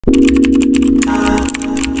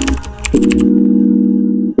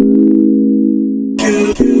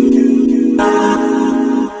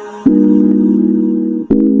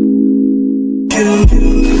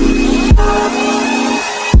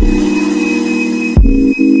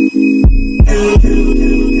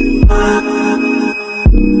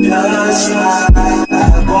Hi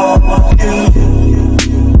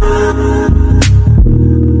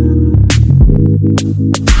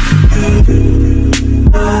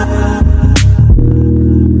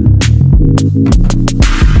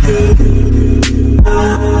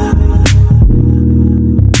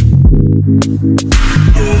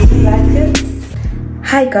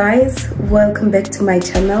guys, welcome back to my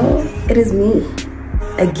channel. It is me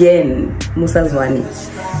again, Musa Zwani,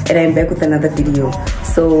 and I'm back with another video.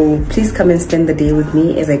 So please come and spend the day with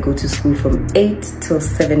me as I go to school from 8 till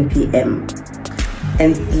 7 p.m.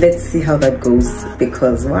 and let's see how that goes,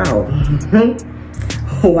 because wow.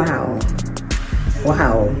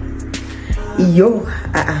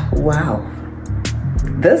 wow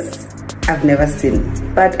this I've never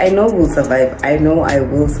seen, but I know we'll survive. I know I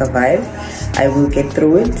will survive. I will get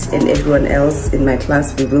through it, and everyone else in my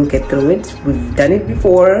class, we will get through it. We've done it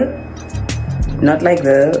before, not like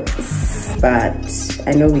this, but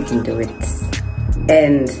I know we can do it.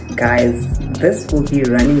 And guys, this will be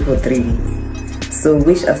running for 3 weeks, so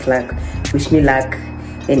wish us luck, wish me luck,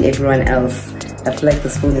 and everyone else. I feel like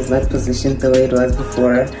this phone is not positioned the way it was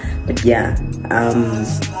before, but yeah,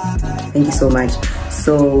 thank you so much.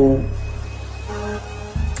 So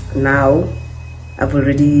now I've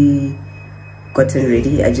already gotten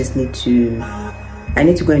ready. I just need to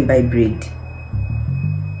go and buy bread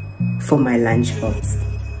for my lunch box,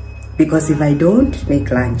 because if I don't make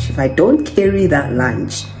lunch, if I don't carry that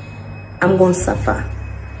lunch, I'm gonna suffer.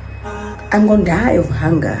 I'm gonna die of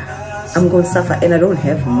hunger. I'm gonna suffer, and I don't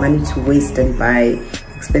have money to waste and buy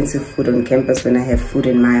expensive food on campus when I have food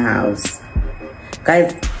in my house.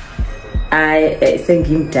 Guys, I sing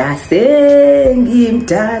him tala.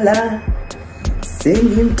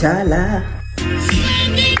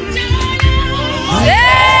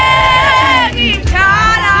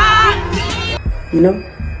 You know,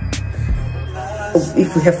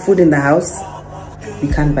 if we have food in the house, we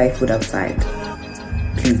can't buy food outside,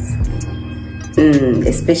 please.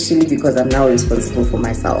 Especially because I'm now responsible for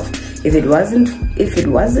myself. If it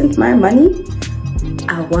wasn't my money,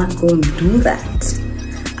 I was going to do that.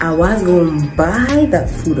 I was going to buy that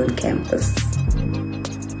food on campus.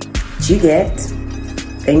 Did you get?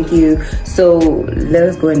 Thank you. So let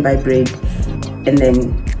us go and buy bread, and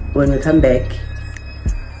then when we come back,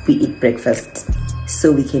 we eat breakfast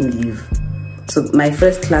so we can leave. So my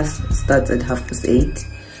first class starts at 8:30,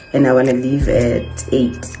 and I want to leave at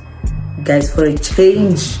 8. Guys, for a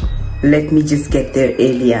change, let me just get there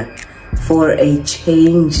earlier. For a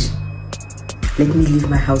change, let me leave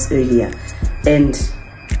my house earlier. And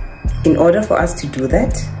in order for us to do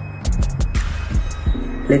that,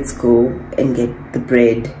 let's go and get the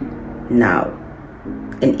bread now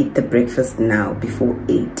and eat the breakfast now before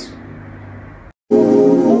 8.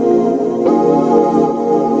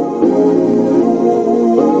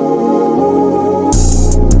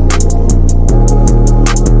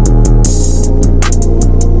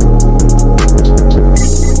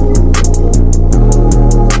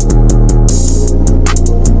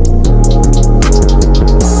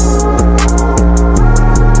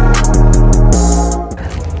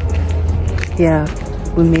 Yeah,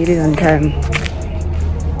 we made it on time.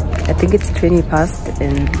 I think it's 20 past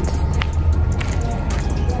and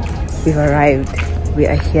we've arrived. We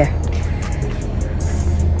are here.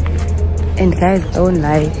 And guys, don't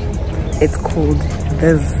lie, it's cold.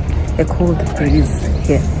 There's a cold breeze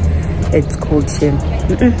here. It's cold here.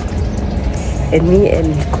 And me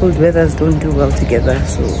and cold weathers don't do well together,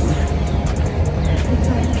 so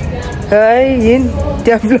hi, Yin.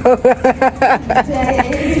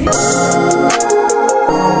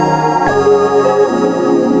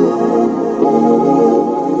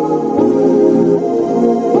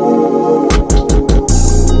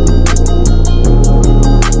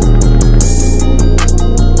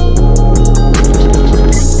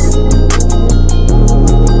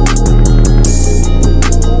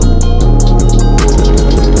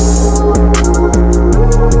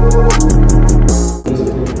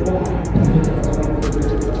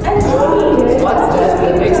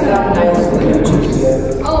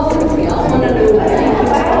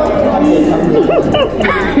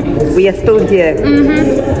 We are still here.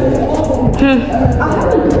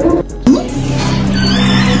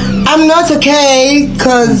 I'm not okay,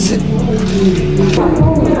 cause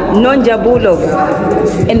non-jabulo,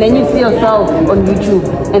 and then you see yourself on YouTube,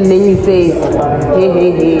 and then you say,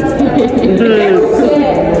 hey.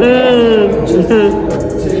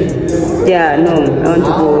 Yeah, no, I want to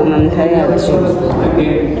go. I'm tired.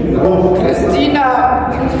 Christina,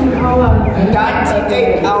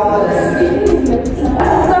 98 hours.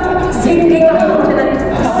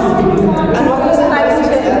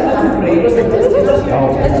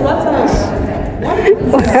 It's what time?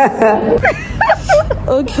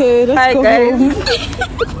 Okay, let's Hi go guys. home.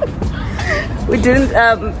 we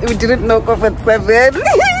didn't knock off at 7.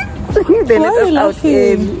 They Why let are you us out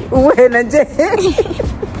laughing?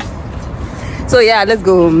 So yeah, let's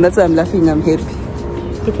go home. That's why I'm laughing. I'm happy.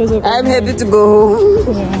 Because I'm happy to go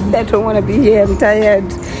home. Yeah. I don't want to be here. I'm tired.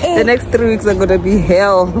 The next 3 weeks are gonna be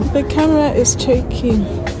hell. The camera is shaking.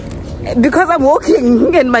 Because I'm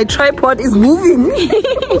walking and my tripod is moving.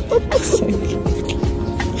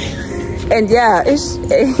 And yeah, it's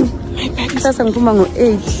sasa ngikuma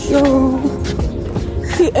ngo-8. Yo.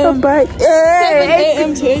 PM. Bye. 7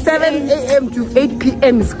 a.m. to 8 7 a.m. to 8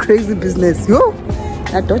 p.m. is crazy business. Yo.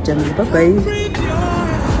 I thought you were bye.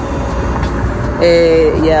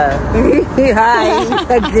 Yeah. Hi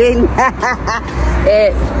again.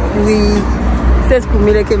 We says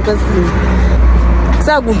Kumile campus.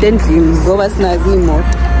 So good ending. Go us nazimo.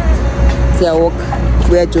 Walk.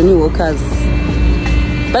 We are journey walkers.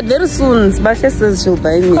 But very soon, Basha says she'll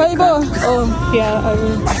buy me. Oh, yeah, I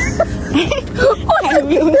will. I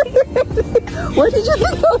will. What did you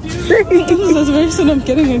think I was saying? Because very soon I'm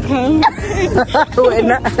getting a car.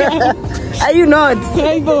 Are you not?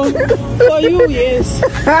 Kaibo. For you, yes.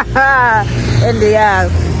 And yeah,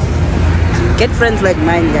 get friends like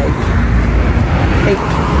mine, guys. Hey.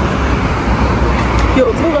 Yo,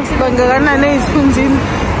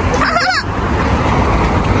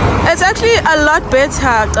 it's actually a lot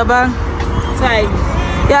better, Abang.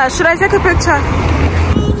 Yeah, should I take a picture?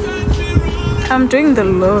 I'm doing the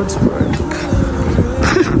Lord's work.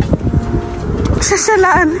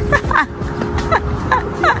 Shashalan.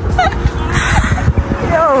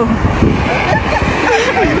 Yo.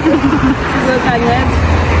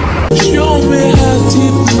 Show me how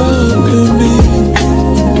deep love can be.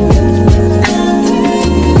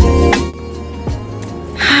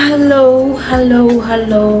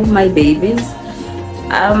 Hello, my babies.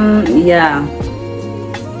 Yeah,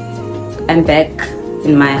 I'm back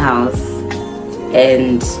in my house,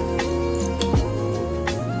 and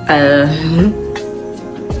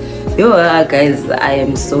guys, I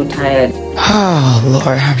am so tired. Oh,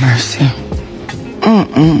 Lord have mercy.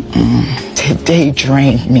 Today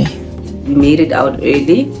drained me. We made it out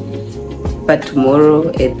early, but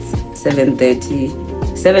tomorrow it's 7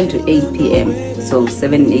 to 8 p.m. So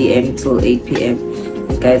 7 a.m. till 8 p.m.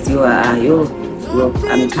 Guys,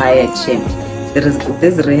 I'm tired, shame.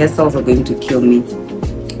 These rehearsals are going to kill me.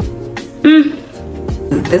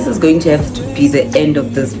 This is going to have to be the end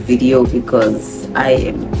of this video because I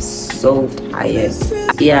am so tired.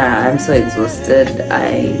 Yeah, I'm so exhausted.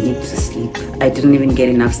 I need to sleep. I didn't even get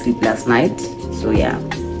enough sleep last night. So yeah.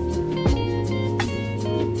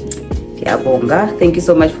 Bonga. Thank you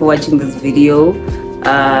so much for watching this video.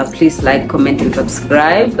 Please like, comment and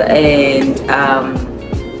subscribe, and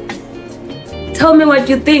tell me what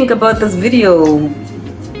you think about this video.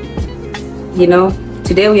 You know,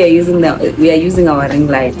 today we are using our ring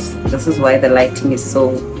light. This is why the lighting is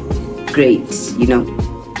so great, you know.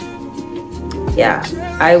 Yeah,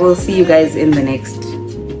 I will see you guys in the next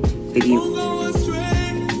video.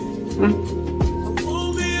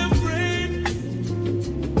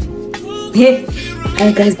 Hey,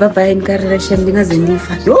 hi guys, bye bye. Yo,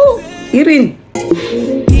 Irin.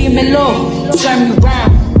 Give me low, turn me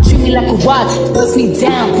round, treat me like a watch, bust me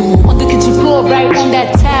down on the kitchen floor, right on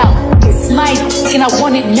that towel. It's my and I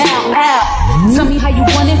want it now. Ow. Tell me how you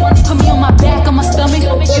want it. Put me on my back, on my stomach.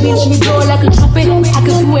 Baby, let me blow it like a trumpet. I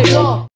can do it all.